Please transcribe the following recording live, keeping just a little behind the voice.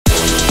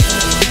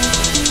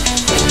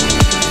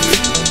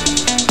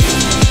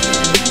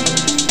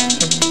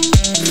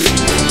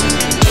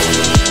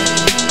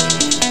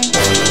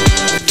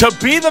To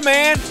be the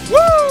man,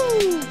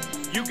 woo!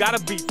 You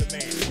gotta beat the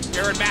man.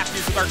 Aaron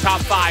Matthews with our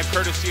top 5,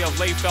 courtesy of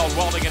Layfeld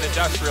Welding and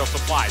Industrial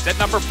Supplies. At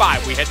number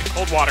 5, we head to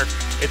Coldwater.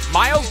 It's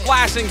Miles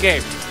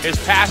Blassingame.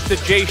 His pass to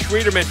Jay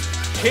Schriederman,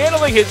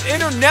 channeling his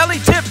inner Nelly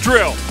tip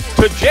drill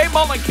to Jay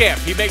Mullenkamp.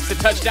 He makes the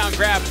touchdown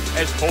grab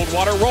as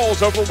Coldwater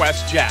rolls over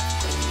West Jeff.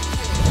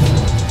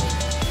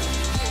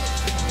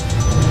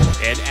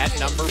 And at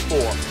number 4,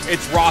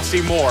 it's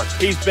Rossi Moore.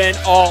 He's been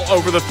all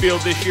over the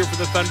field this year for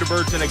the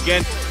Thunderbirds, and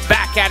again,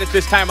 back at it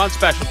this time on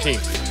special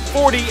teams.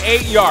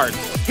 48 yards.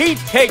 He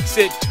takes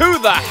it to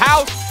the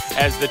house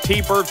as the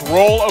T-Birds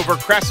roll over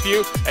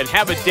Crestview and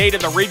have a date in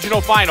the regional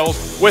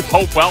finals with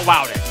Hopewell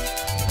Loudon.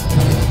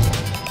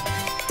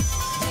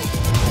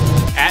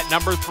 At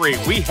number 3,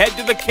 we head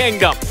to the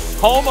Kingdom,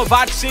 home of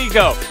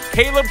Otsego.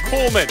 Caleb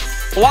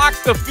Kuhlman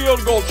blocks the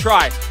field goal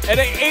try and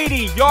an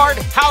 80-yard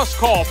house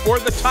call for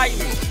the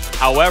Titans.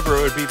 However,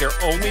 it would be their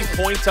only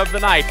points of the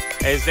night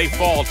as they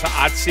fall to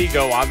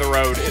Otsego on the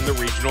road in the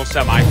regional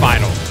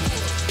semifinals.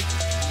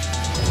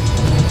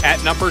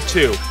 At number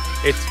 2,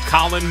 it's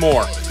Colin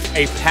Moore.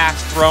 A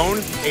pass thrown,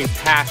 a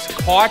pass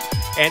caught,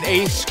 and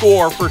a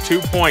score for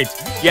 2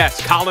 points.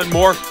 Yes, Colin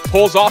Moore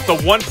pulls off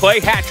the one-play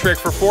hat trick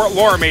for Fort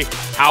Loramie.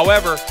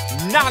 However,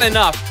 not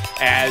enough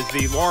as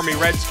the Loramie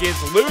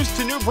Redskins lose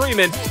to New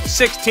Bremen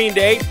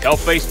 16-8. They'll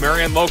face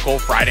Marion Local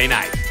Friday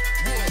night.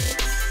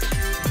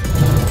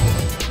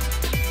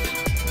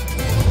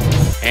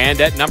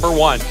 And at number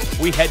 1,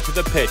 we head to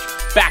the pitch.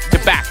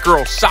 Back-to-back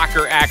girls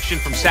soccer action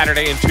from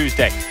Saturday and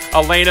Tuesday.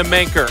 Elena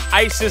Menker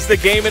ices the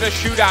game in a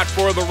shootout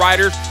for the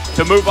Riders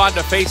to move on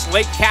to face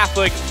Lake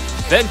Catholic.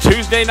 Then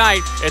Tuesday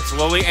night, it's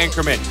Lily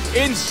Ankerman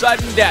in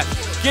sudden death.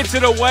 Gets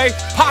it away,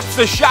 pops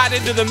the shot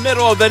into the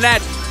middle of the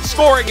net,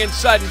 scoring in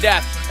sudden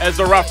death as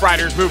the Rough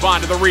Riders move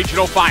on to the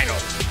regional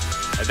finals.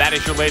 And that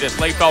is your latest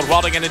Layfeld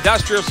Welding and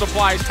Industrial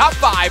Supplies Top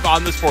 5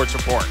 on the Sports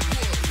Report.